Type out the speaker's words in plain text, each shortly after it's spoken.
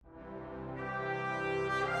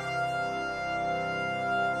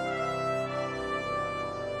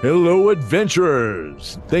Hello,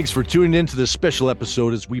 adventurers! Thanks for tuning in to this special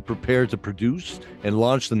episode as we prepare to produce and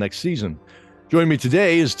launch the next season. Joining me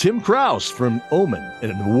today is Tim Kraus from Omen,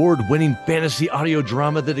 an award-winning fantasy audio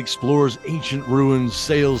drama that explores ancient ruins,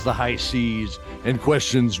 sails the high seas, and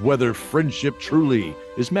questions whether friendship truly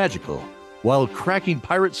is magical, while cracking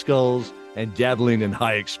pirate skulls and dabbling in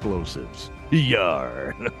high explosives.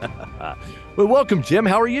 Yar! Well, welcome, Tim.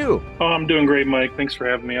 How are you? Oh, I'm doing great, Mike. Thanks for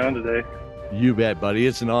having me on today. You bet, buddy.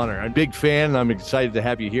 It's an honor. I'm a big fan. I'm excited to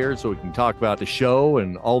have you here so we can talk about the show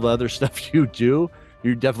and all the other stuff you do.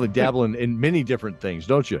 You're definitely dabbling in many different things,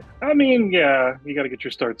 don't you? I mean, yeah, you got to get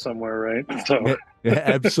your start somewhere, right? So,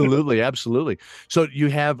 Absolutely, absolutely. So you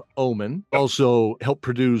have Omen, also helped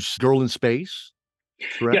produce Girl in Space,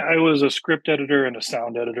 correct? yeah, I was a script editor and a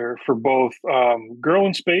sound editor for both Girl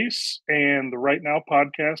in Space and the Right Now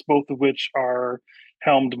podcast, both of which are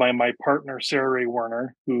helmed by my partner, Sarah Ray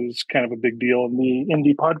Werner, who's kind of a big deal in the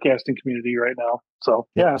indie podcasting community right now. So,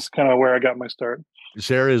 yeah, it's kind of where I got my start.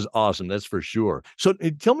 Sarah is awesome, that's for sure. So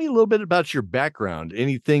tell me a little bit about your background.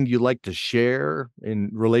 Anything you'd like to share in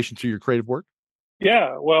relation to your creative work?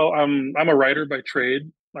 Yeah, well, I'm a writer by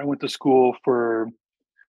trade. I went to school for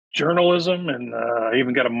journalism, and I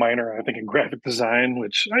even got a minor, I think, in graphic design,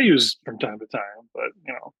 which I use from time to time. But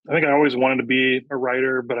I think I always wanted to be a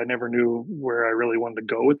writer, but I never knew where I really wanted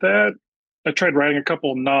to go with that. I tried writing a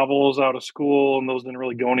couple of novels out of school, and those didn't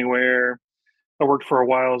really go anywhere. I worked for a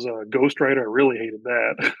while as a ghostwriter. I really hated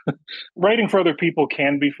that. Writing for other people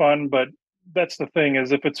can be fun, but that's the thing,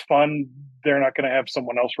 is if it's fun, they're not going to have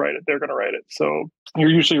someone else write it. They're going to write it. So you're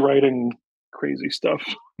usually writing crazy stuff,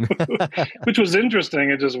 which was interesting.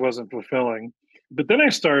 It just wasn't fulfilling. But then I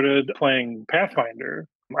started playing Pathfinder.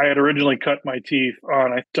 I had originally cut my teeth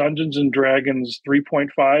on Dungeons and Dragons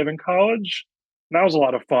 3.5 in college. And that was a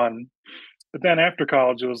lot of fun. But then after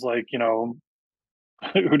college, it was like,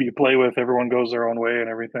 who do you play with? Everyone goes their own way and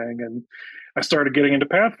everything. And I started getting into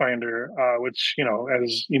Pathfinder, which,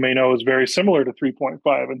 as you may know, is very similar to 3.5.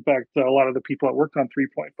 In fact, a lot of the people that worked on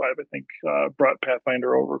 3.5, I think, brought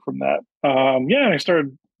Pathfinder over from that. I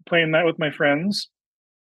started playing that with my friends,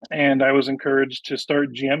 and I was encouraged to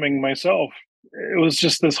start GMing myself. It was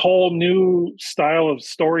just this whole new style of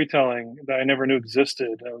storytelling that I never knew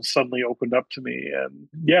existed. It was suddenly opened up to me. And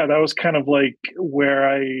yeah, that was kind of like where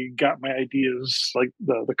I got my ideas, like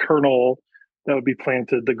the kernel that would be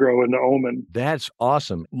planted to grow into Omen. That's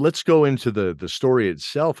awesome. Let's go into the story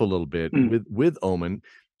itself a little bit with Omen.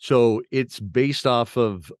 So it's based off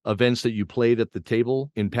of events that you played at the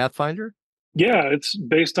table in Pathfinder? Yeah, it's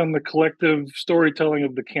based on the collective storytelling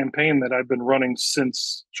of the campaign that I've been running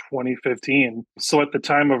since 2015. So at the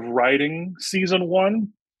time of writing season one,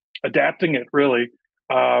 adapting it really,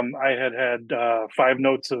 I had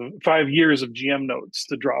 5 years of GM notes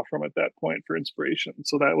to draw from at that point for inspiration.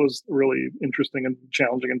 So that was really interesting and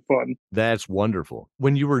challenging and fun. That's wonderful.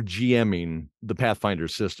 When you were GMing the Pathfinder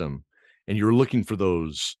system and you were looking for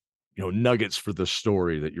those, nuggets for the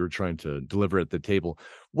story that you were trying to deliver at the table,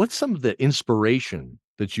 what's some of the inspiration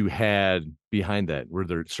that you had behind that? Were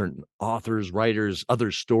there certain authors, writers, other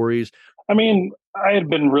stories? I mean, I had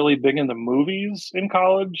been really big into movies in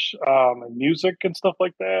college, and music and stuff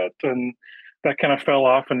like that. And that kind of fell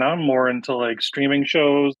off. And now I'm more into like streaming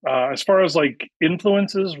shows. As far as like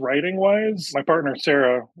influences writing wise, my partner,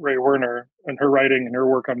 Sarah Ray Werner, and her writing and her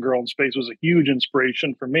work on Girl in Space was a huge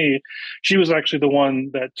inspiration for me. She was actually the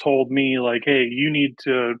one that told me, like, hey, you need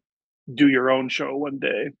to do your own show one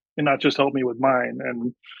day and not just help me with mine.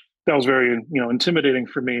 And that was very, intimidating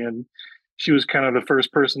for me. And she was kind of the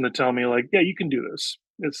first person to tell me, like, yeah, you can do this.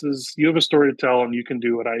 You have a story to tell and you can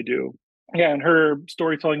do what I do. Yeah, and her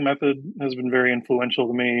storytelling method has been very influential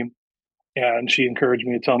to me. Yeah, and she encouraged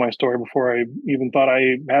me to tell my story before I even thought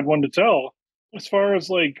I had one to tell. As far as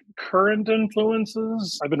like current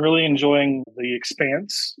influences, I've been really enjoying the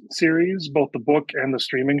Expanse series, both the book and the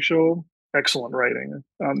streaming show. Excellent writing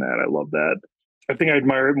on that. I love that. I think I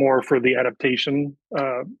admire it more for the adaptation,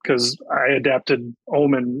 because I adapted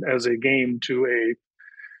Omen as a game to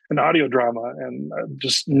an audio drama, and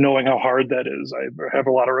just knowing how hard that is, I have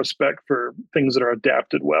a lot of respect for things that are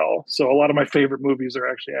adapted well. So a lot of my favorite movies are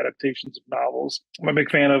actually adaptations of novels. I'm a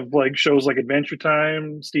big fan of like shows like Adventure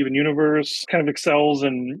Time. Steven Universe kind of excels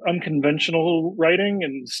in unconventional writing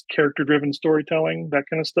and character driven storytelling, that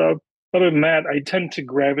kind of stuff. Other than that, I tend to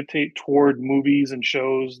gravitate toward movies and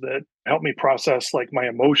shows that help me process like my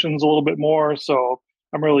emotions a little bit more. So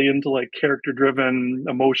I'm really into like character driven,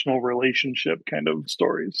 emotional relationship kind of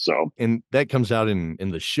stories. So, And that comes out in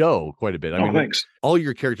the show quite a bit. I mean, thanks. all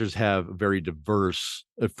your characters have a very diverse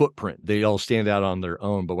footprint. They all stand out on their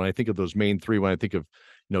own. But when I think of those main three, when I think of,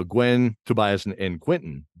 Gwen, Tobias, and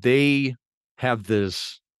Quentin, they have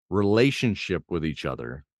this relationship with each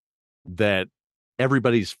other that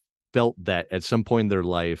everybody's felt that at some point in their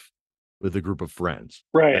life with a group of friends.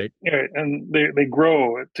 Right. Yeah. And they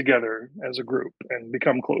grow together as a group and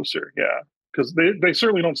become closer. Yeah. Because they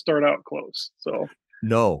certainly don't start out close. So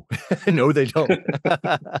No, no, they don't.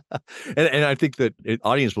 And I think that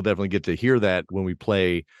audience will definitely get to hear that when we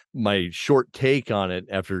play my short take on it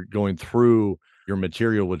after going through your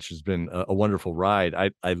material, which has been a wonderful ride.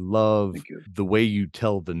 I love the way you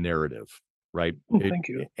tell the narrative, right? Thank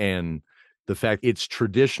you. And the fact it's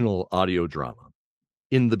traditional audio drama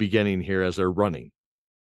in the beginning here as they're running,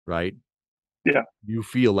 right? Yeah. You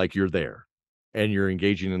feel like you're there and you're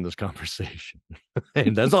engaging in this conversation.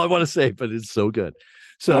 And that's all I want to say, but it's so good.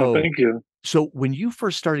 So thank you. So when you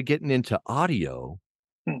first started getting into audio,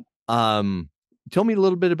 tell me a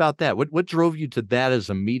little bit about that. What drove you to that as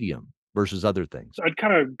a medium versus other things? I'd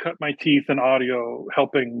kind of cut my teeth in audio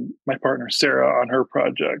helping my partner Sarah on her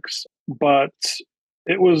projects, but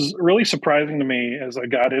it was really surprising to me as I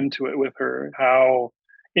got into it with her how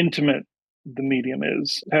intimate the medium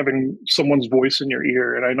is, having someone's voice in your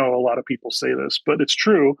ear. And I know a lot of people say this, but it's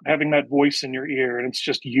true. Having that voice in your ear and it's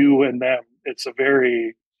just you and them, it's a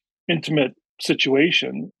very intimate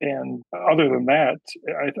situation. And other than that,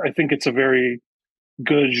 I think it's a very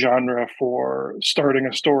good genre for starting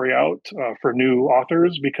a story out for new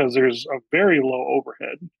authors because there's a very low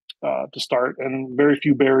overhead to start and very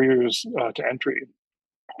few barriers to entry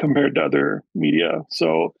compared to other media.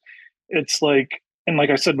 So it's like, and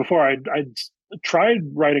like I said before, I'd tried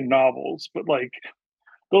writing novels, but like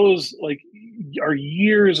those like are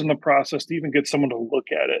years in the process to even get someone to look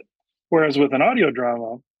at it. Whereas with an audio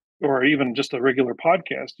drama or even just a regular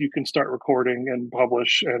podcast, you can start recording and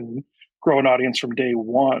publish and grow an audience from day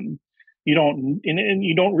one. You don't, and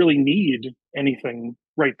you don't really need anything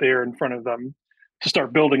right there in front of them to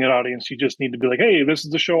start building an audience. You just need to be like, hey, this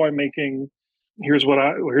is the show I'm making. Here's what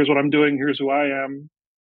I'm doing. Here's who I am.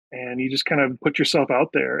 And you just kind of put yourself out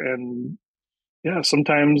there. And yeah,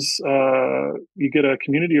 sometimes you get a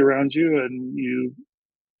community around you and you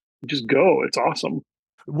just go. It's awesome.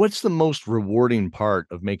 What's the most rewarding part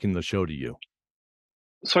of making the show to you?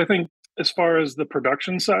 So I think as far as the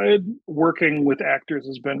production side, working with actors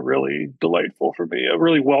has been really delightful for me. A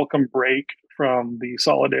really welcome break from the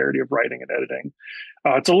solidarity of writing and editing.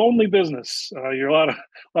 It's a lonely business. You're a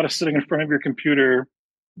lot of sitting in front of your computer,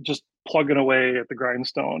 just plugging away at the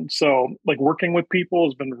grindstone. So like working with people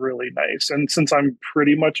has been really nice. And since I'm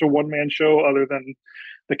pretty much a one-man show, other than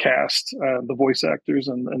the cast, the voice actors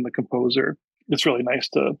and the composer, it's really nice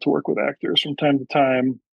to work with actors from time to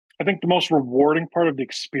time. I think the most rewarding part of the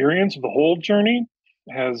experience of the whole journey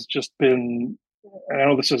has just been, and I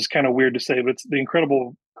know this is kind of weird to say, but it's the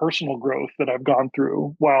incredible personal growth that I've gone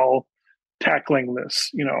through while tackling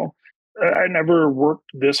this. I never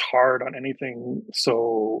worked this hard on anything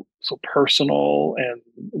so personal and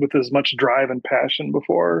with as much drive and passion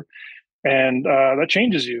before. And that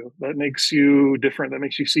changes you. That makes you different. That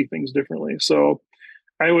makes you see things differently. So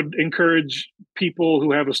I would encourage people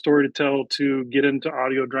who have a story to tell to get into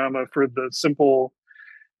audio drama for the simple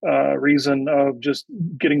reason of just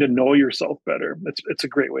getting to know yourself better. It's a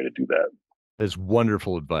great way to do that. That's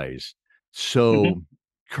wonderful advice. So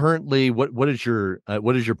currently, what is your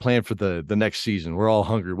plan for the next season? We're all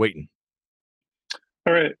hungry, waiting.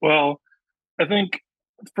 All right. Well, I think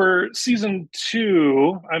for season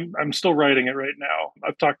 2, I'm still writing it right now.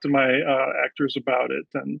 I've talked to my actors about it,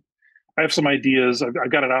 and I have some ideas.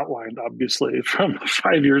 I've got it outlined, obviously, from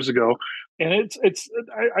 5 years ago, and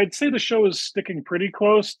I'd say the show is sticking pretty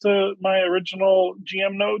close to my original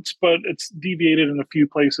GM notes, but it's deviated in a few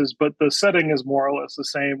places. But the setting is more or less the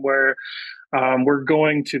same, where we're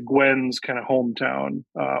going to Gwen's kind of hometown,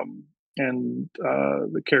 and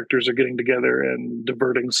the characters are getting together and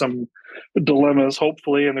diverting some dilemmas,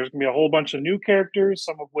 hopefully. And there's going to be a whole bunch of new characters,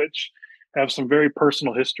 some of which have some very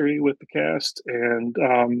personal history with the cast. And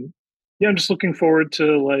I'm just looking forward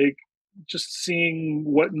to just seeing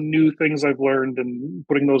what new things I've learned and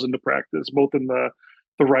putting those into practice, both in the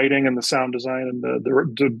writing and the sound design and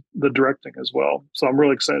the directing as well. So I'm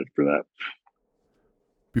really excited for that.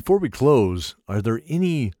 Before we close, are there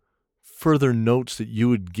any further notes that you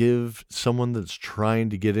would give someone that's trying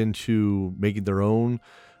to get into making their own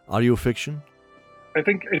audio fiction? I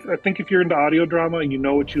think if you're into audio drama and you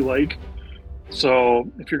know what you like,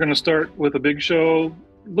 so if you're going to start with a big show,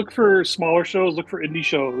 look for smaller shows, look for indie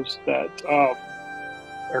shows that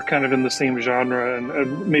are kind of in the same genre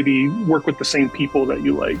and maybe work with the same people that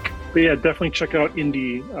you like. But yeah, definitely check out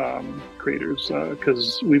indie creators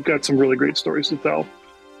because we've got some really great stories to tell.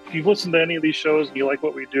 if you've listened to any of these shows and you like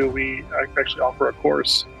what we do, we actually offer a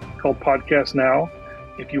course called Podcast Now.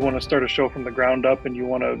 If you want to start a show from the ground up and you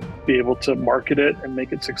want to be able to market it and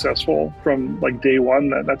make it successful from like day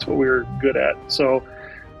one, that's what we're good at. So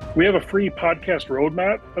we have a free podcast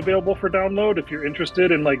roadmap available for download if you're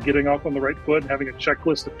interested in like getting off on the right foot and having a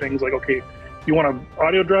checklist of things like, okay, if you want an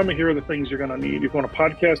audio drama, here are the things you're going to need. If you want a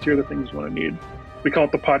podcast, here are the things you want to need. We call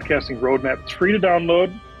it the podcasting roadmap. It's free to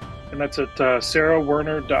download, and that's at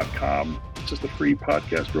sarahwerner.com. It's just a free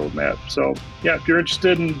podcast roadmap. So yeah, if you're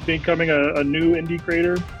interested in becoming a new indie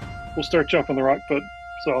creator, we'll start you off on the right foot.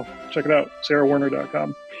 So check it out,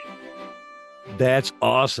 sarahwerner.com. That's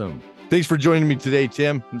awesome. Thanks for joining me today,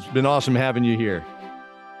 Tim. It's been awesome having you here.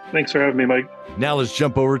 Thanks for having me, Mike. Now let's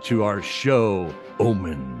jump over to our show,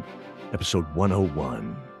 Omen, episode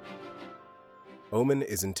 101. Omen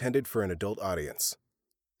is intended for an adult audience.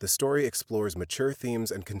 The story explores mature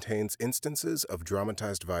themes and contains instances of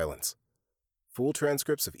dramatized violence. Full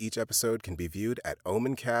transcripts of each episode can be viewed at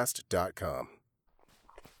omencast.com.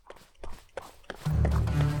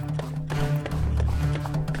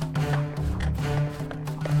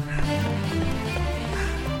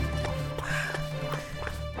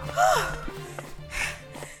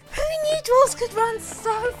 Dwarves could run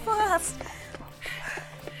so fast.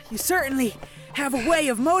 You certainly have a way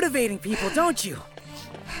of motivating people, don't you?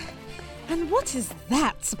 And what is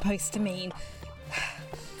that supposed to mean?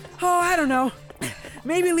 Oh, I don't know.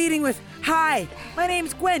 Maybe leading with, "Hi, my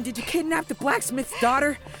name's Gwen. Did you kidnap the blacksmith's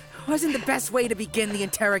daughter?" Wasn't the best way to begin the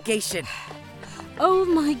interrogation. Oh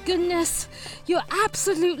my goodness, you're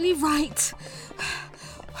absolutely right.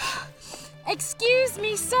 Excuse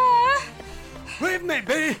me, sir. Leave me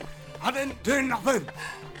be! I didn't do nothing!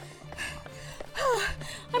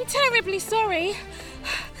 I'm terribly sorry.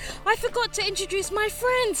 I forgot to introduce my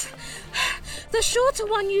friend. The shorter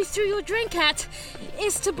one you threw your drink at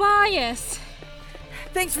is Tobias.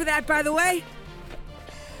 Thanks for that, by the way.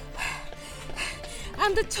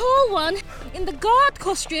 And the tall one in the guard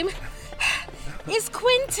costume is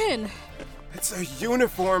Quentin. It's a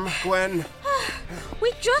uniform, Gwen.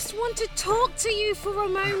 We just want to talk to you for a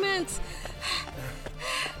moment.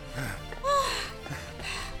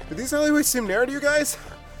 Do these alleyways seem narrow to you guys?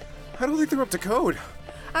 I don't think they're up to code.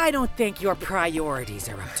 I don't think your priorities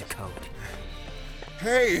are up to code.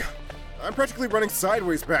 Hey, I'm practically running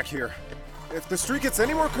sideways back here. If the street gets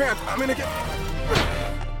any more cramped, I'm gonna get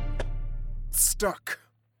stuck.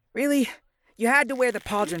 Really? You had to wear the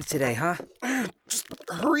pauldrons today, huh? Just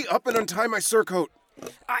hurry up and untie my surcoat.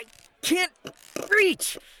 I can't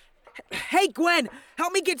reach. Hey, Gwen,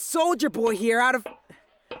 help me get Soldier Boy here out of...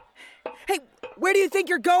 Hey, where do you think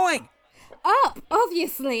you're going? Up,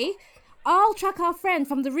 obviously. I'll track our friend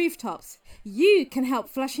from the rooftops. You can help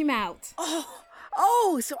flush him out.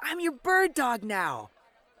 Oh, so I'm your bird dog now.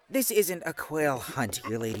 This isn't a quail hunt,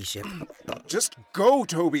 your ladyship. Just go,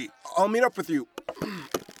 Toby. I'll meet up with you.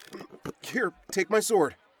 Here, take my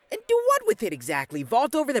sword. And do what with it exactly?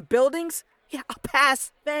 Vault over the buildings? Yeah, I'll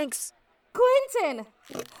pass. Thanks. Quentin,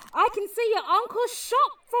 I can see your uncle's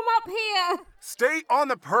shop from up here. Stay on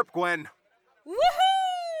the perp, Gwen.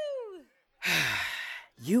 Woohoo!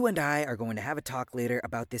 You and I are going to have a talk later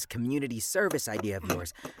about this community service idea of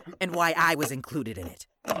yours and why I was included in it.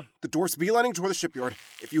 The door's beelining toward the shipyard.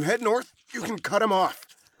 If you head north, you can cut him off.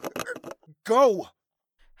 Go!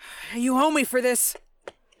 You owe me for this.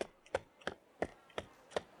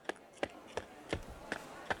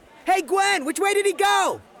 Hey, Gwen, which way did he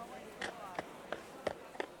go?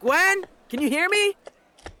 Gwen, can you hear me?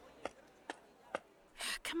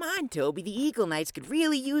 Come on, Toby, the Eagle Knights could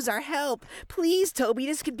really use our help. Please, Toby,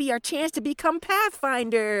 this could be our chance to become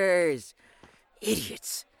Pathfinders.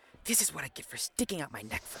 Idiots. This is what I get for sticking out my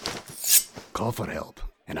neck for them. Call for help,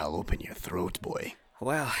 and I'll open your throat, boy.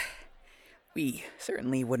 Well, we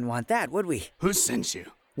certainly wouldn't want that, would we? Who sent you?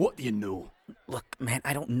 What do you know? Look, man,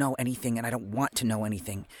 I don't know anything, and I don't want to know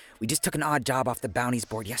anything. We just took an odd job off the bounties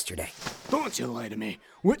board yesterday. Don't you lie to me.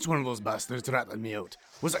 Which one of those bastards ratted me out?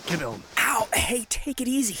 Was it Kibble? Ow! Hey, take it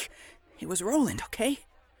easy. It was Roland, okay?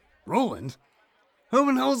 Roland? Who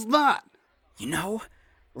the hell's that? You know,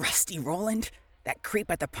 Rusty Roland, that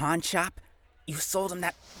creep at the pawn shop. You sold him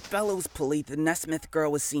that bellows pulley the Nesmith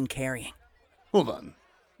girl was seen carrying. Hold on.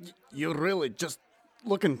 You're really just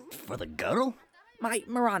looking for the girl? My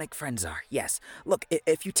moronic friends are, yes. Look,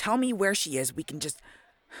 if you tell me where she is, we can just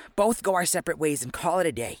both go our separate ways and call it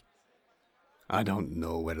a day. I don't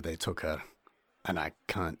know where they took her, and I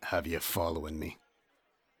can't have you following me.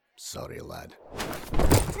 Sorry, lad.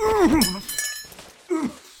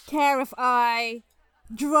 Care if I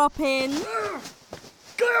drop in?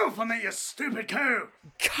 Go for me, you stupid cow!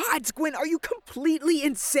 Gods, Gwen, are you completely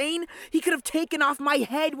insane? He could have taken off my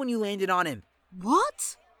head when you landed on him.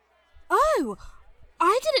 What? Oh,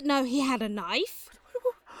 I didn't know he had a knife.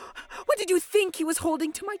 What did you think he was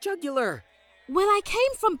holding to my jugular? Well, I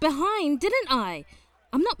came from behind, didn't I?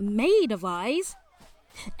 I'm not made of eyes.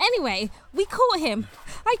 Anyway, we caught him.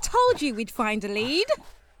 I told you we'd find a lead.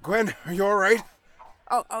 Gwen, are you all right?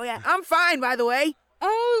 Oh yeah, I'm fine, by the way.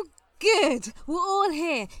 Oh, good. We're all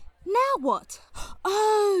here. Now what?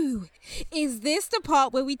 Oh, is this the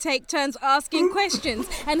part where we take turns asking questions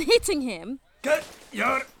and hitting him? Get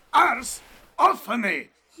your arse off of me!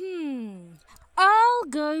 I'll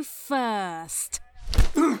go first.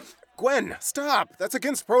 Gwen, stop! That's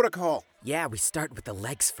against protocol. Yeah, we start with the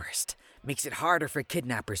legs first. Makes it harder for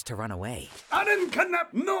kidnappers to run away. I didn't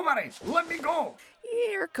kidnap nobody! Let me go!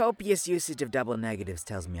 Your copious usage of double negatives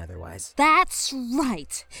tells me otherwise. That's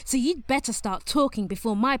right. So you'd better start talking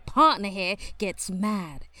before my partner here gets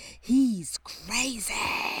mad. He's crazy.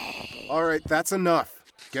 All right, that's enough.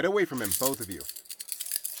 Get away from him, both of you.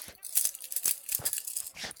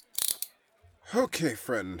 Okay,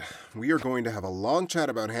 friend. We are going to have a long chat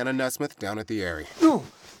about Hannah Nesmith down at the Airy. No,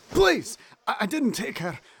 please! I didn't take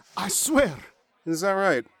her. I swear. Is that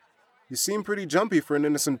right? You seem pretty jumpy for an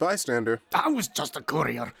innocent bystander. I was just a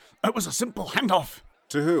courier. It was a simple handoff.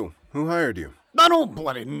 To who? Who hired you? I don't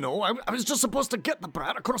bloody know. I was just supposed to get the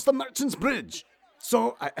brat across the Merchant's Bridge.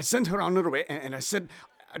 So I sent her on her way, and I said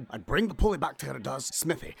I'd bring the pulley back to her does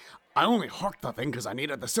Smithy. I only hawked the thing because I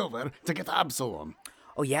needed the silver to get Absalom.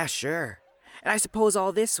 Oh yeah, sure. And I suppose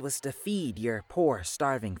all this was to feed your poor,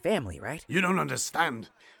 starving family, right? You don't understand.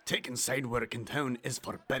 Taking side work in town is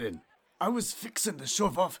forbidden. I was fixing to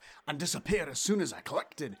shove off and disappear as soon as I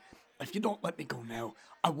collected. If you don't let me go now,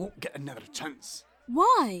 I won't get another chance.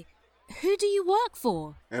 Why? Who do you work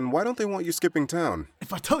for? And why don't they want you skipping town?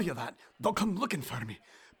 If I tell you that, they'll come looking for me.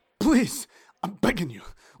 Please, I'm begging you,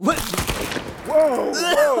 let me. Whoa!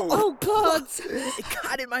 Whoa! Oh, God! It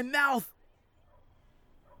got in my mouth.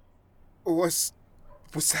 Was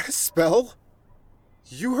that a spell?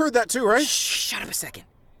 You heard that too, right? Shh, shut up a second.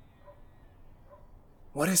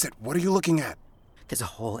 What is it? What are you looking at? There's a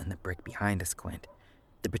hole in the brick behind us, Quint.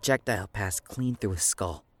 The projectile passed clean through his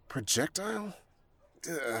skull. Projectile?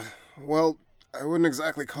 Well, I wouldn't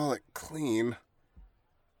exactly call it clean.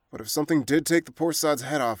 But if something did take the poor sod's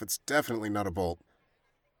head off, it's definitely not a bolt.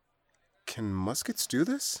 Can muskets do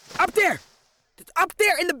this? Up there! Up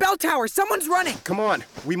there in the bell tower! Someone's running! Come on,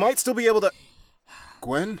 we might still be able to...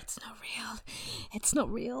 Gwen? It's not real. It's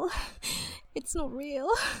not real. It's not real.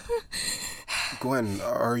 Gwen,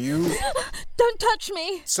 are you... Don't touch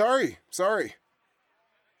me! Sorry.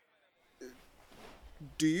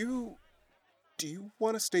 Do you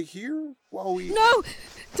want to stay here while we... No!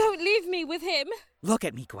 Don't leave me with him! Look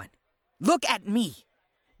at me, Gwen. Look at me!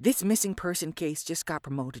 This missing person case just got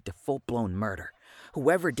promoted to full-blown murder.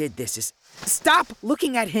 Whoever did this is... Stop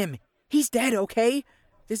looking at him! He's dead, okay?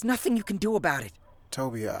 There's nothing you can do about it.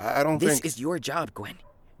 Toby, I don't think... This is your job, Gwen.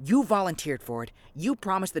 You volunteered for it. You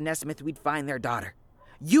promised the Nesmith we'd find their daughter.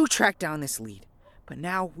 You tracked down this lead. But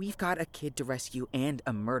now we've got a kid to rescue and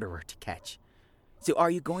a murderer to catch. So are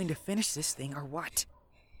you going to finish this thing or what?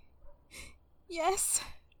 Yes.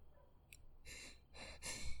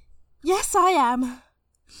 Yes, I am.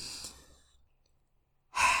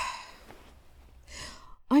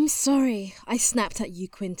 I'm sorry I snapped at you,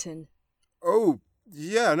 Quentin. Oh,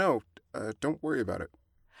 yeah, no. Don't worry about it.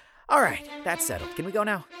 All right, that's settled. Can we go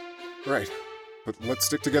now? Right. But let's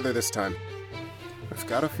stick together this time. I've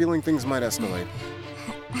got a feeling things might escalate.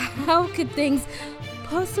 How could things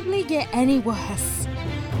possibly get any worse?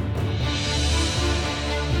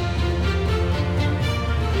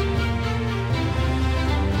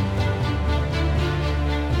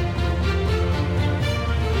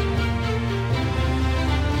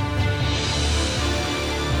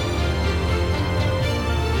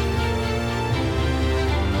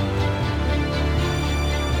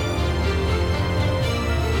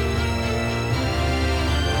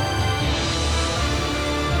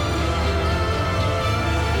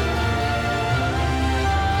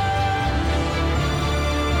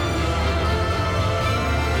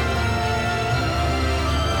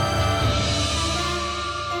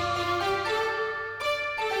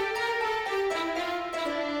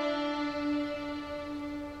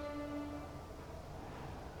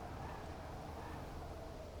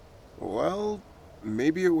 Well,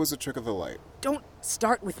 maybe it was a trick of the light. Don't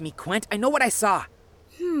start with me, Quint. I know what I saw.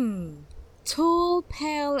 Tall,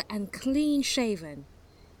 pale, and clean-shaven.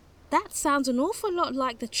 That sounds an awful lot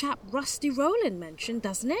like the chap Rusty Rowland mentioned,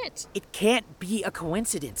 doesn't it? It can't be a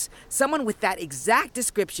coincidence. Someone with that exact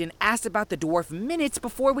description asked about the dwarf minutes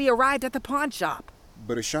before we arrived at the pawn shop.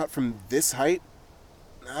 But a shot from this height?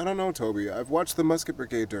 I don't know, Toby. I've watched the Musket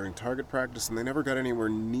Brigade during target practice, and they never got anywhere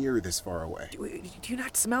near this far away. Do you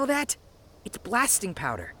not smell that? It's blasting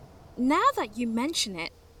powder. Now that you mention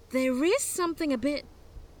it, there is something a bit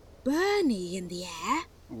burny in the air.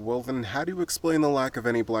 Well, then how do you explain the lack of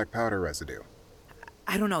any black powder residue?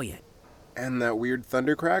 I don't know yet. And that weird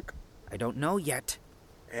thunder crack? I don't know yet.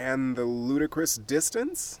 And the ludicrous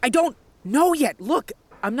distance? I don't know yet. Look,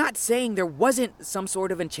 I'm not saying there wasn't some sort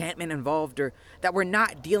of enchantment involved or that we're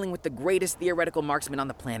not dealing with the greatest theoretical marksman on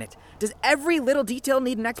the planet. Does every little detail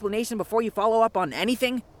need an explanation before you follow up on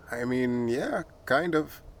anything? I mean, yeah, kind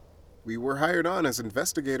of. We were hired on as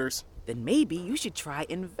investigators. Then maybe you should try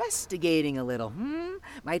investigating a little,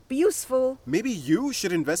 Might be useful. Maybe you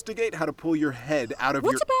should investigate how to pull your head out of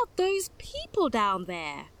What about those people down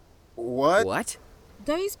there? What? What?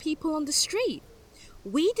 Those people on the street.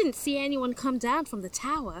 We didn't see anyone come down from the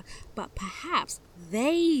tower, but perhaps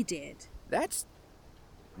they did. That's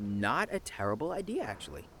not a terrible idea,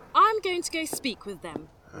 actually. I'm going to go speak with them.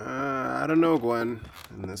 I don't know, Gwen.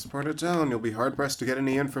 In this part of town, you'll be hard-pressed to get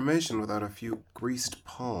any information without a few greased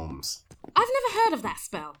palms. I've never heard of that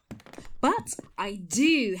spell, but I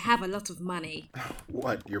do have a lot of money.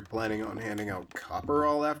 What, you're planning on handing out copper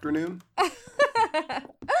all afternoon? Of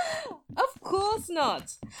course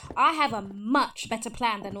not. I have a much better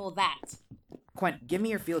plan than all that. Quent, give me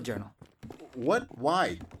your field journal. What?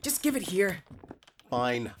 Why? Just give it here.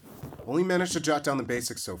 Fine. Only managed to jot down the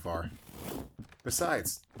basics so far.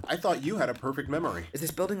 Besides, I thought you had a perfect memory. Is this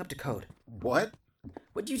building up to code? What?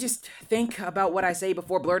 Would you just think about what I say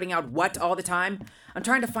before blurting out what all the time? I'm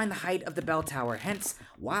trying to find the height of the bell tower, hence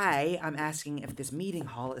why I'm asking if this meeting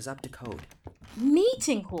hall is up to code.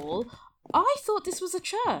 Meeting hall? I thought this was a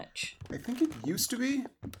church. I think it used to be.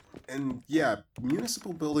 And yeah,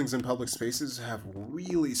 municipal buildings and public spaces have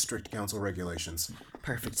really strict council regulations.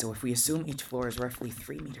 Perfect. So if we assume each floor is roughly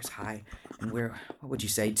 3 meters high, and we're, what would you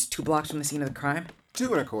say, it's 2 blocks from the scene of the crime? 2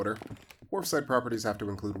 1/4. Wharfside properties have to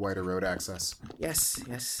include wider road access. Yes.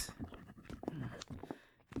 No,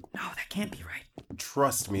 that can't be right.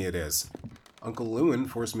 Trust me, it is. Uncle Lewin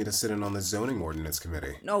forced me to sit in on the zoning ordinance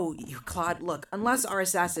committee. No, you Claude, look, unless our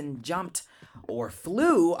assassin jumped or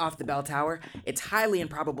flew off the bell tower, it's highly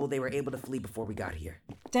improbable they were able to flee before we got here.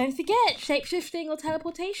 Don't forget shapeshifting or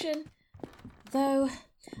teleportation. Though,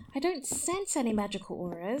 I don't sense any magical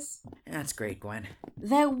auras. That's great, Gwen.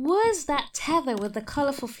 There was that tether with the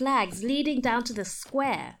colourful flags leading down to the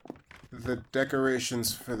square. The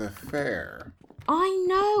decorations for the fair. I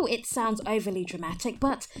know it sounds overly dramatic,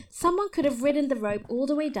 but someone could have ridden the rope all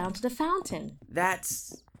the way down to the fountain.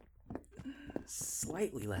 That's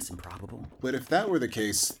slightly less improbable. But if that were the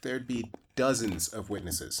case, there'd be dozens of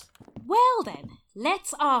witnesses. Well then,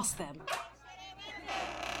 let's ask them.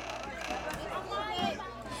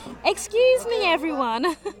 Excuse me,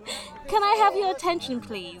 everyone. Can I have your attention,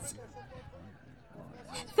 please?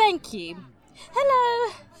 Thank you.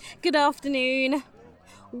 Hello. Good afternoon.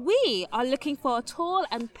 We are looking for a tall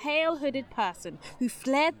and pale-hooded person who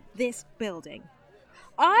fled this building.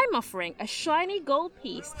 I'm offering a shiny gold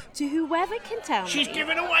piece to whoever can tell me. She's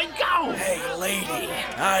giving away gold! Hey, lady,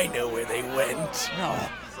 I know where they went. No,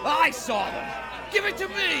 I saw them. Give it to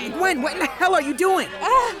me! Gwen, what in the hell are you doing?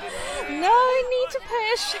 No need to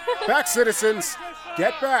push. Back, citizens!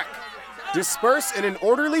 Get back! Disperse in an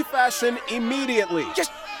orderly fashion immediately!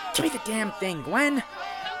 Just give me the damn thing, Gwen.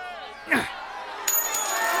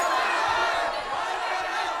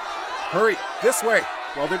 Hurry, this way,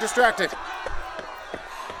 while they're distracted.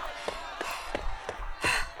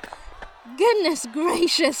 Goodness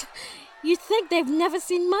gracious. You'd think they've never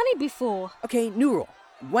seen money before. Okay, new rule.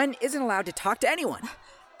 Gwen isn't allowed to talk to anyone.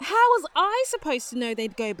 How was I supposed to know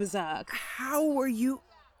they'd go berserk? How were you...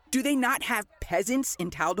 Do they not have peasants in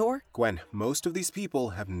Taldor? Gwen, most of these people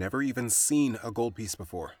have never even seen a gold piece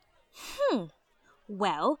before.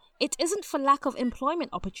 Well, it isn't for lack of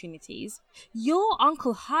employment opportunities. Your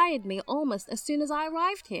uncle hired me almost as soon as I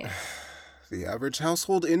arrived here. The average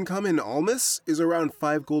household income in Almas is around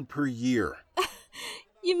 5 gold per year.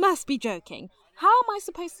 You must be joking. How am I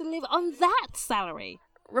supposed to live on that salary?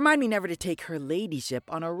 Remind me never to take her ladyship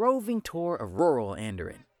on a roving tour of rural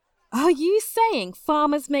Andoran. Are you saying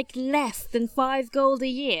farmers make less than 5 gold a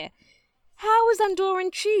year? How is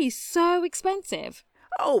Andorran cheese so expensive?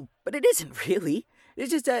 Oh, but it isn't really.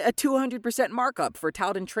 It's just a 200% markup for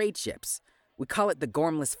Taldan trade ships. We call it the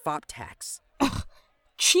Gormless Fop tax.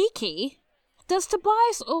 Cheeky? Does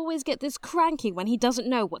Tobias always get this cranky when he doesn't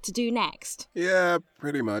know what to do next? Yeah,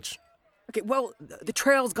 pretty much. Okay, well, the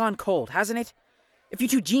trail's gone cold, hasn't it? If you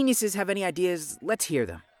two geniuses have any ideas, let's hear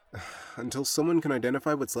them. Until someone can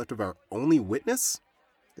identify what's left of our only witness,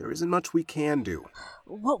 there isn't much we can do.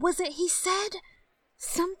 What was it he said?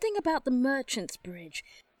 Something about the Merchant's Bridge.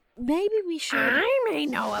 Maybe we should... I may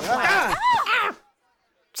know of one. Ah!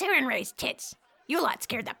 Siren raised tits. You lot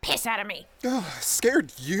scared the piss out of me.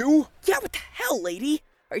 Scared you? Yeah, what the hell, lady?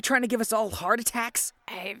 Are you trying to give us all heart attacks?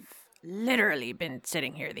 I've literally been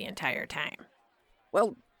sitting here the entire time.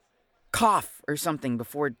 Well, cough or something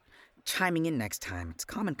before chiming in next time. It's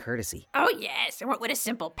common courtesy. Oh, yes, and what would a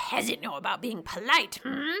simple peasant know about being polite,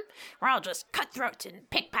 We're all just cutthroats and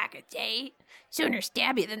pickpockets, eh? Sooner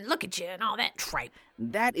stab you than look at you and all that tripe.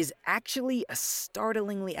 That is actually a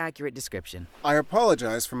startlingly accurate description. I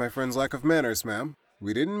apologize for my friend's lack of manners, ma'am.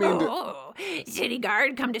 We didn't mean to... Oh, city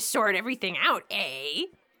guard come to sort everything out, eh?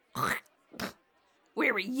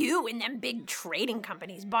 Where were you when them big trading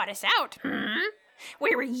companies bought us out,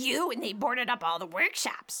 Where were you when they boarded up all the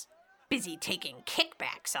workshops? Busy taking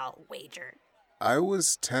kickbacks, I'll wager. I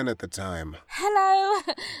was 10 at the time. Hello,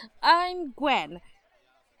 I'm Gwen.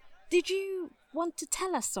 Did you want to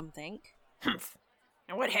tell us something? Humph.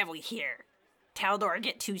 And what have we here? Taldor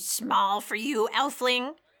get too small for you,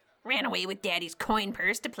 elfling? Ran away with Daddy's coin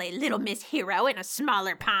purse to play Little Miss Hero in a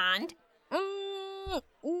smaller pond?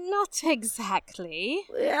 Not exactly.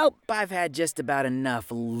 Well, I've had just about enough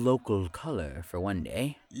local color for one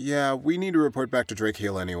day. Yeah, we need to report back to Drake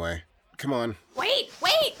Hill anyway. Come on. Wait!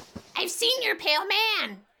 I've seen your pale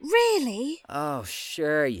man! Really? Oh,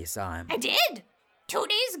 sure you saw him. I did! 2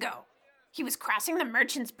 days ago. He was crossing the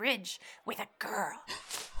Merchant's Bridge with a girl.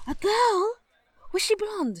 A girl? Was she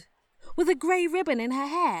blonde? With a grey ribbon in her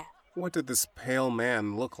hair? What did this pale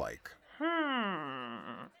man look like?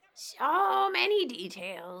 So many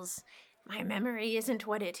details. My memory isn't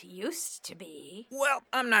what it used to be. Well,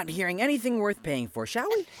 I'm not hearing anything worth paying for, shall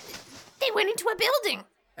we? They went into a building.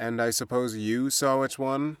 And I suppose you saw which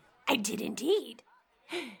one? I did indeed.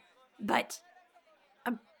 But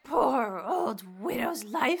a poor old widow's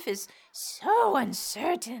life is so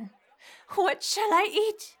uncertain. What shall I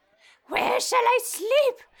eat? Where shall I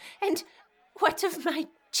sleep? And what of my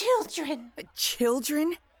children?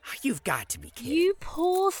 Children? You've got to be kidding. You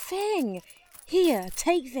poor thing. Here,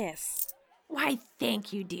 take this. Why,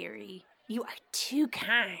 thank you, dearie. You are too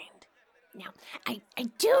kind. Now, I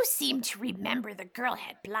do seem to remember the girl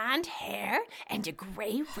had blonde hair and a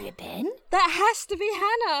gray ribbon. That has to be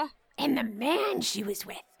Hannah. And the man she was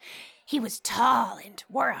with, he was tall and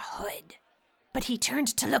wore a hood. But he turned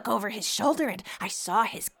to look over his shoulder and I saw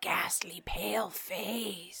his ghastly pale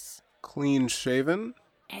face. Clean shaven?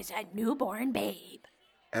 As a newborn babe.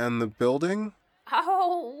 And the building?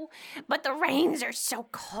 Oh, but the rains are so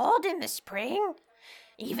cold in the spring.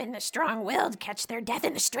 Even the strong-willed catch their death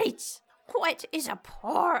in the streets. What is a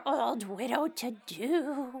poor old widow to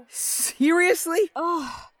do? Seriously?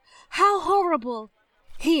 Oh, how horrible.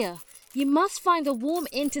 Here, you must find a warm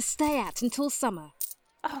inn to stay at until summer.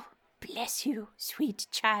 Oh, bless you, sweet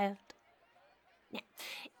child. Now,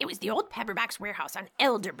 it was the old Pepperback's warehouse on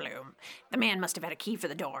Elderbloom. The man must have had a key for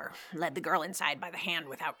the door, led the girl inside by the hand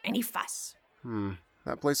without any fuss.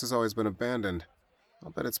 That place has always been abandoned.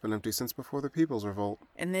 I'll bet it's been empty since before the People's Revolt.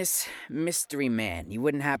 And this mystery man, you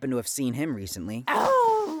wouldn't happen to have seen him recently?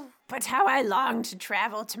 Oh, but how I long to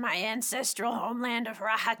travel to my ancestral homeland of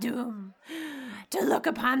Rahadum, to look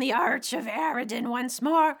upon the Arch of Aradin once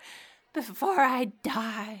more before I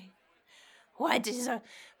die. What is a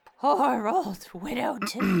poor old widow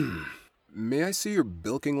to... May I see your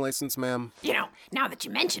bilking license, ma'am? You know, now that you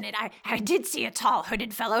mention it, I did see a tall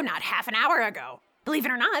hooded fellow not half an hour ago. Believe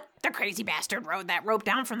it or not, the crazy bastard rode that rope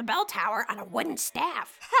down from the bell tower on a wooden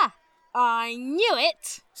staff. Ha! I knew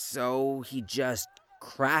it! So he just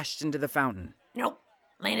crashed into the fountain. Nope.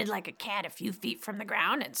 Landed like a cat a few feet from the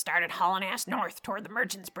ground and started hauling ass north toward the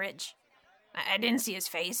Merchant's Bridge. I didn't see his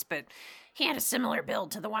face, but he had a similar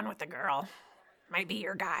build to the one with the girl. Might be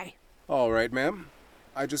your guy. All right, ma'am.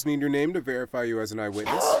 I just need your name to verify you as an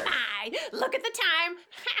eyewitness. Oh my! Look at the time!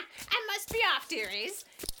 Ha! I must be off, dearies.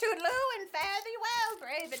 Toodaloo and fare thee well,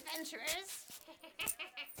 brave adventurers.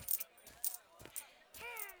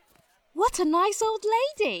 What a nice old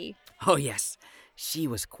lady. Oh, yes. She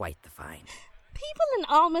was quite the find. People in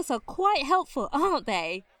armors are quite helpful, aren't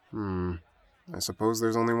they? I suppose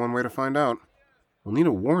there's only one way to find out. We'll need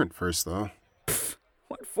a warrant first, though.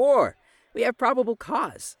 What for? We have probable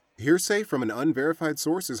cause. Hearsay from an unverified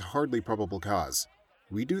source is hardly probable cause.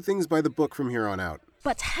 We do things by the book from here on out.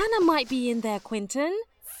 But Hannah might be in there, Quentin.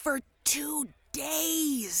 For 2 days.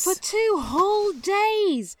 days! For 2 whole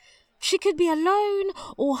days! She could be alone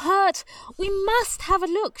or hurt. We must have a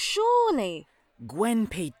look, surely. Gwen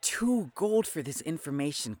paid 2 gold for this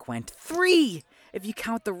information, Quent. 3, if you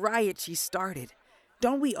count the riot she started.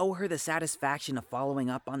 Don't we owe her the satisfaction of following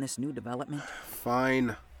up on this new development?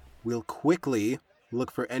 Fine. We'll quickly look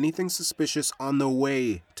for anything suspicious on the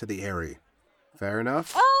way to the Eyrie. Fair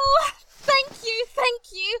enough? Oh, thank you, thank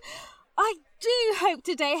you. I do hope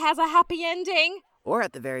today has a happy ending. Or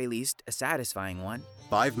at the very least, a satisfying one.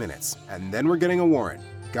 5 minutes, and then we're getting a warrant.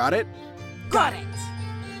 Got it? Got it.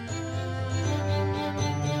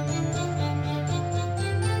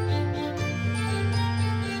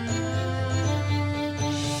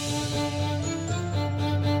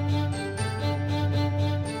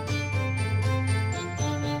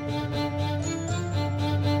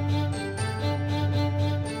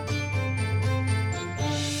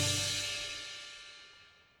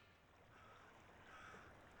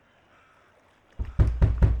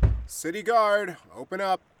 City Guard, open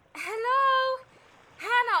up. Hello?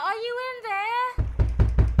 Hannah, are you in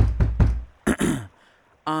there?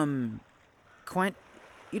 Quent,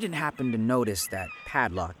 you didn't happen to notice that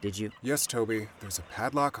padlock, did you? Yes, Toby, there's a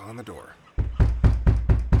padlock on the door.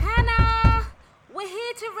 Hannah! We're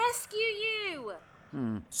here to rescue you!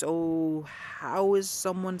 So how is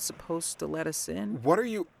someone supposed to let us in? What are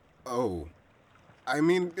you... Oh. I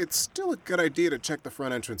mean, it's still a good idea to check the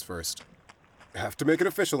front entrance first. Have to make it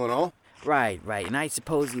official and all. Right. And I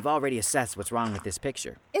suppose you've already assessed what's wrong with this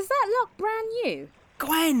picture. Is that lock brand new?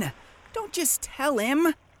 Gwen! Don't just tell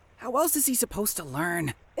him! How else is he supposed to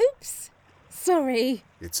learn? Oops. Sorry.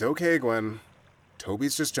 It's okay, Gwen.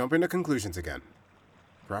 Toby's just jumping to conclusions again.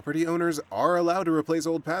 Property owners are allowed to replace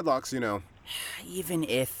old padlocks, you know. Even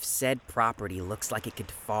if said property looks like it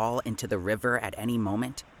could fall into the river at any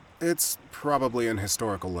moment? It's probably an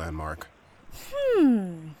historical landmark.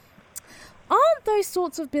 Aren't those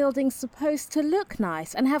sorts of buildings supposed to look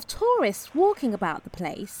nice and have tourists walking about the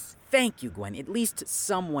place? Thank you, Gwen. At least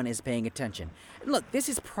someone is paying attention. Look, this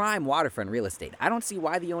is prime waterfront real estate. I don't see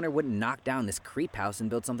why the owner wouldn't knock down this creep house and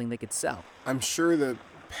build something they could sell. I'm sure the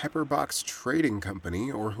Pepperbox Trading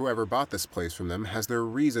Company, or whoever bought this place from them, has their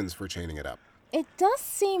reasons for chaining it up. It does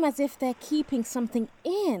seem as if they're keeping something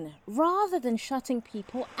in rather than shutting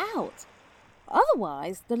people out.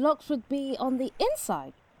 Otherwise, the locks would be on the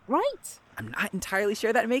inside, right? I'm not entirely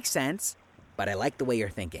sure that makes sense, but I like the way you're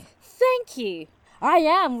thinking. Thank you. I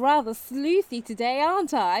am rather sleuthy today,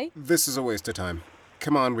 aren't I? This is a waste of time.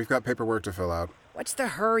 Come on, we've got paperwork to fill out. What's the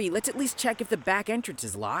hurry? Let's at least check if the back entrance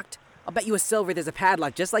is locked. I'll bet you a silver there's a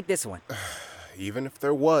padlock just like this one. Even if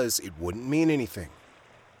there was, it wouldn't mean anything.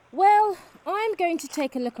 Well, I'm going to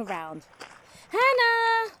take a look around.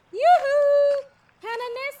 Hannah! Yoo-hoo! Hannah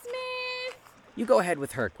Nesmith! You go ahead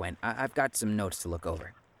with her, Gwen. I've got some notes to look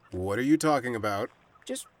over. What are you talking about?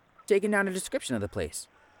 Just taking down a description of the place.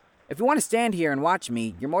 If you want to stand here and watch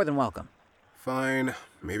me, you're more than welcome. Fine.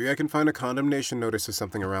 Maybe I can find a condemnation notice or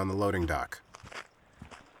something around the loading dock.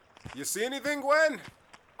 You see anything, Gwen?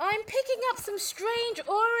 I'm picking up some strange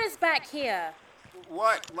auras back here.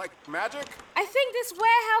 What, like magic? I think this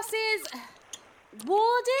warehouse is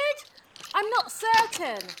warded? I'm not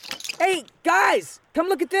certain. Hey, guys! Come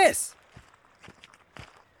look at this!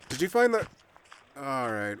 Did you find the...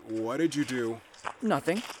 Alright, what did you do?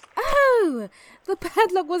 Nothing. Oh, the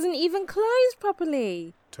padlock wasn't even closed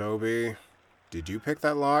properly. Toby, did you pick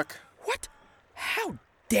that lock? What? How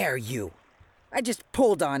dare you? I just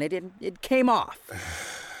pulled on it and it came off.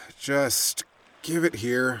 Just give it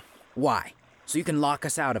here. Why? So you can lock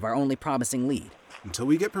us out of our only promising lead. Until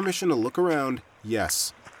we get permission to look around,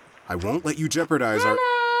 yes. I won't let you jeopardize Hannah,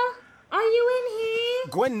 are you in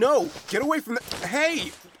here? Gwen, no! Get away from the...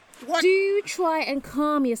 Hey! What? Do try and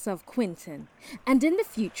calm yourself, Quentin. And in the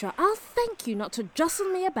future, I'll thank you not to jostle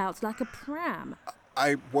me about like a pram.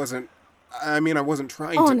 I wasn't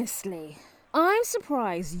trying to... Honestly, I'm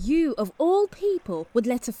surprised you, of all people, would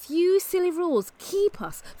let a few silly rules keep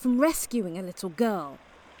us from rescuing a little girl.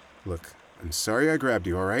 Look, I'm sorry I grabbed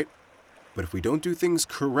you, all right? But if we don't do things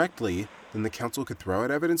correctly, then the council could throw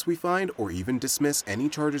out evidence we find or even dismiss any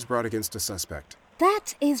charges brought against a suspect.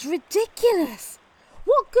 That is ridiculous.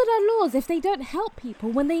 What good are laws if they don't help people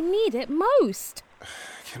when they need it most?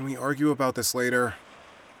 Can we argue about this later?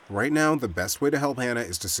 Right now, the best way to help Hannah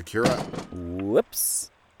is to secure a... Whoops.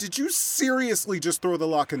 Did you seriously just throw the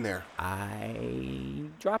lock in there? I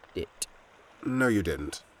dropped it. No, you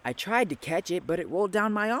didn't. I tried to catch it, but it rolled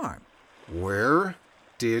down my arm. Where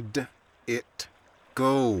did it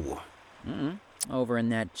go? Over in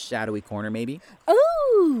that shadowy corner, maybe.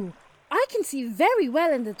 Oh, I can see very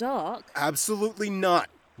well in the dark. Absolutely not.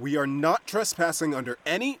 We are not trespassing under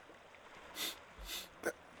any...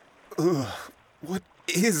 Ugh, what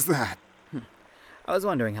is that? I was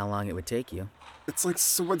wondering how long it would take you. It's like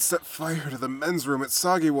someone set fire to the men's room at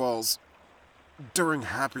Soggy Walls during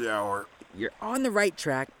happy hour. You're on the right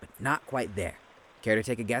track, but not quite there. Care to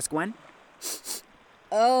take a guess, Gwen?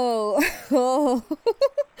 Oh.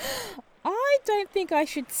 I don't think I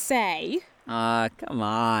should say. Come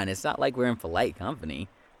on. It's not like we're in polite company.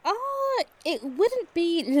 It wouldn't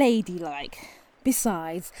be ladylike.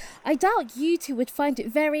 Besides, I doubt you two would find it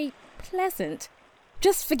very pleasant.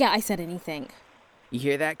 Just forget I said anything. You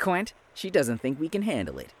hear that, Quint? She doesn't think we can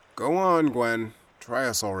handle it. Go on, Gwen. Try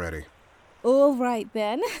us already. All right,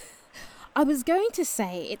 then. I was going to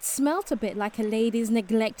say it smelt a bit like a lady's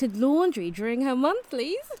neglected laundry during her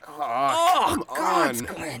monthlies. Come on.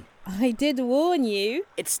 Gwen. I did warn you.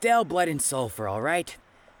 It's stale blood and sulfur, all right?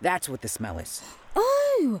 That's what the smell is.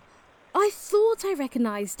 Oh, I thought I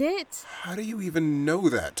recognized it. How do you even know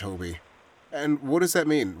that, Toby? And what does that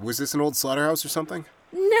mean? Was this an old slaughterhouse or something?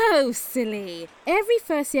 No, silly. Every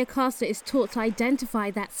first-year caster is taught to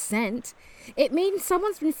identify that scent. It means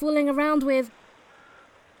someone's been fooling around with...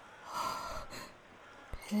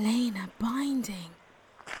 planar binding.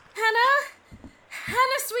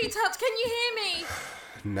 Hannah, sweetheart, can you hear me?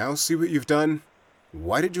 Now see what you've done?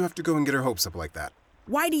 Why did you have to go and get her hopes up like that?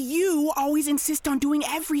 Why do you always insist on doing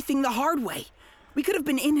everything the hard way? We could have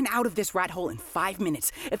been in and out of this rat hole in 5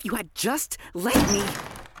 minutes if you had just let me...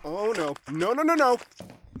 Oh, no. No.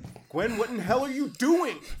 Gwen, what in hell are you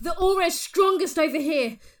doing? The aura is strongest over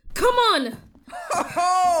here. Come on!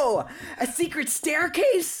 Oh, a secret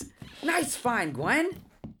staircase? Nice find, Gwen.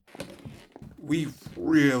 We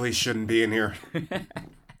really shouldn't be in here.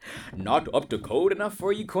 Not up to code enough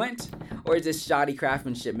for you, Quint? Or is this shoddy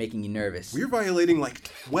craftsmanship making you nervous? We're violating like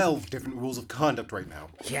 12 different rules of conduct right now.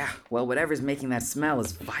 Yeah, well, whatever's making that smell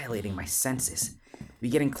is violating my senses. We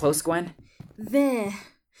getting close, Gwen? There.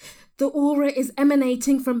 The aura is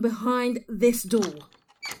emanating from behind this door.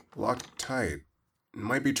 Locked tight.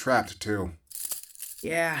 Might be trapped, too.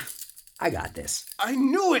 Yeah, I got this. I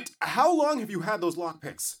knew it! How long have you had those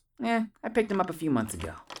lockpicks? I picked them up a few months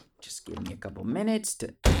ago. Just give me a couple minutes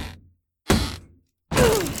to...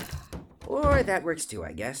 Or that works too,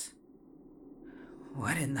 I guess.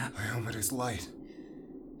 What in the... Iomedes light.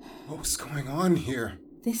 What was going on here?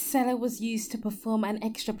 This cellar was used to perform an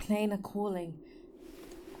extraplanar calling.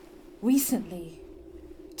 Recently.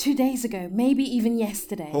 2 days ago, maybe even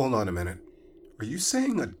yesterday. Hold on a minute. Are you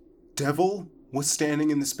saying a devil was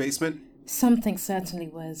standing in this basement? Something certainly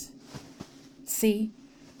was. See?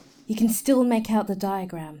 You can still make out the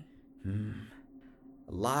diagram. A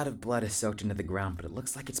lot of blood is soaked into the ground, but it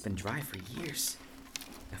looks like it's been dry for years.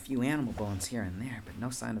 A few animal bones here and there, but no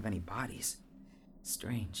sign of any bodies.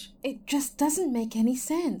 Strange. It just doesn't make any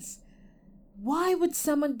sense. Why would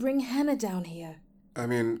someone bring Hannah down here? I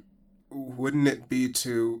mean, wouldn't it be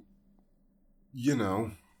to...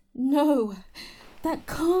 No, that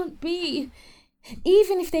can't be.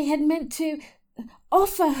 Even if they had meant to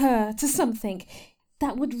offer her to something,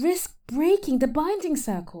 that would risk breaking the binding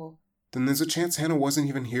circle. Then there's a chance Hannah wasn't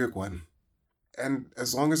even here, Gwen. And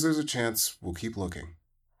as long as there's a chance, we'll keep looking.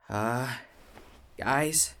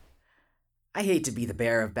 Guys, I hate to be the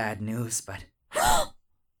bearer of bad news, but...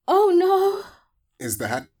 Oh no! Is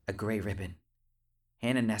that? A gray ribbon.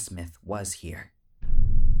 Hannah Nesmith was here.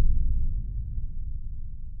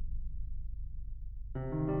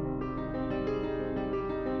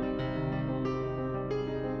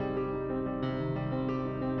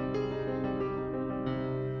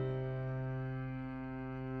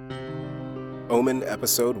 Omen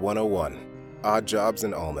Episode 101, Odd Jobs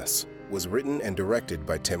in Almas, was written and directed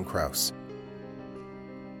by Tim Krause.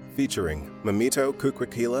 Featuring Mamito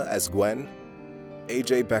Kukwakila as Gwen,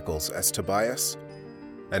 AJ Beckles as Tobias,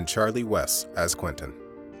 and Charlie Wess as Quentin.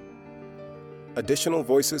 Additional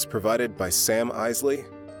voices provided by Sam Isley,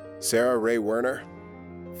 Sarah Ray Werner,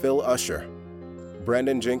 Phil Usher,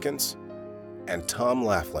 Brandon Jenkins, and Tom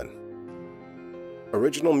Laughlin.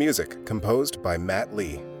 Original music composed by Matt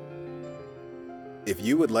Lee. If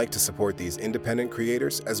you would like to support these independent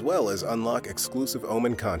creators as well as unlock exclusive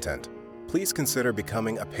Omen content, please consider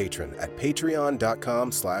becoming a patron at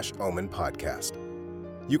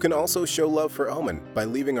patreon.com/OmenPodcast. You can also show love for Omen by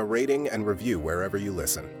leaving a rating and review wherever you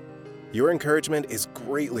listen. Your encouragement is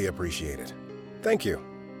greatly appreciated. Thank you.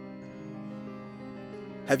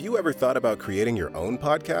 Have you ever thought about creating your own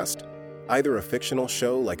podcast? Either a fictional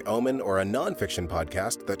show like Omen or a non-fiction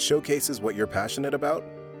podcast that showcases what you're passionate about?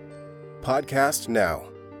 Podcast Now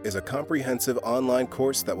is a comprehensive online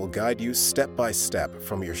course that will guide you step by step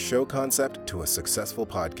from your show concept to a successful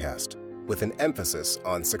podcast. with an emphasis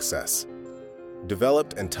on success.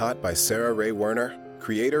 Developed and taught by Sarah Ray Werner,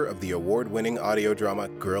 creator of the award-winning audio drama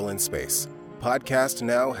Girl in Space, Podcast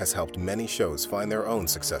Now has helped many shows find their own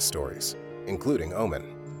success stories, including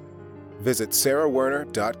Omen. Visit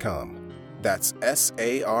sarahwerner.com. That's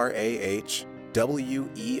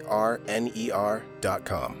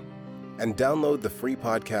SARAHWERNER.com. And download the free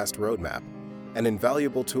podcast roadmap, an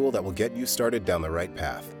invaluable tool that will get you started down the right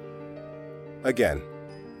path. Again,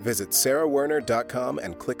 visit sarahwerner.com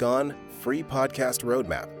and click on Free Podcast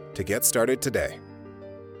Roadmap to get started today.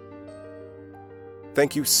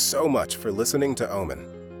 Thank you so much for listening to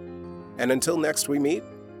Omen. And until next we meet,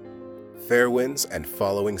 fair winds and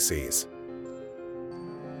following seas.